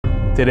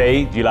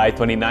Today, July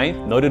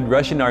 29th, noted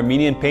Russian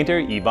Armenian painter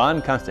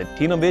Ivan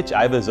Konstantinovich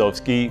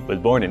Aivazovsky was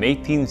born in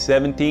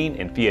 1817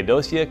 in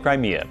Feodosia,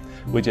 Crimea,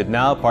 which is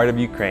now part of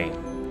Ukraine.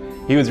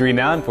 He was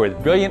renowned for his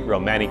brilliant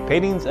romantic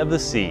paintings of the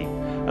sea.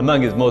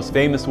 Among his most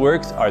famous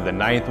works are The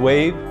Ninth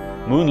Wave,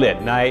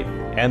 Moonlit Night,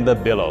 and The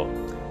Billow.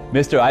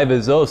 Mr.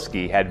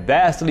 Aivazovsky had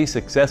vastly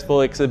successful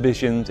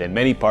exhibitions in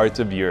many parts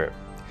of Europe.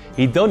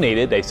 He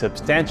donated a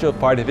substantial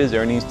part of his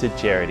earnings to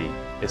charity,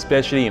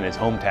 especially in his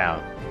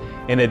hometown.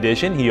 In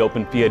addition, he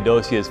opened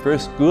Feodosia's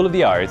first School of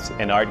the Arts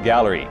and Art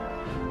Gallery.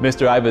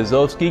 Mr.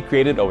 Aivazovsky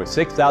created over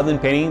 6,000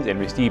 paintings and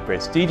received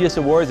prestigious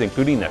awards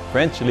including the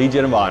French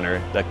Legion of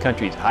Honor, the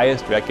country's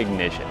highest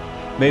recognition.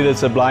 May the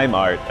sublime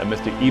art of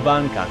Mr.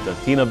 Ivan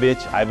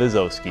Konstantinovich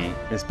Aivazovsky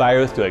inspire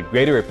us to a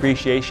greater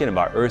appreciation of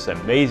our Earth's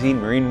amazing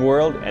marine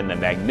world and the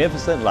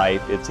magnificent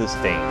life it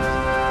sustains.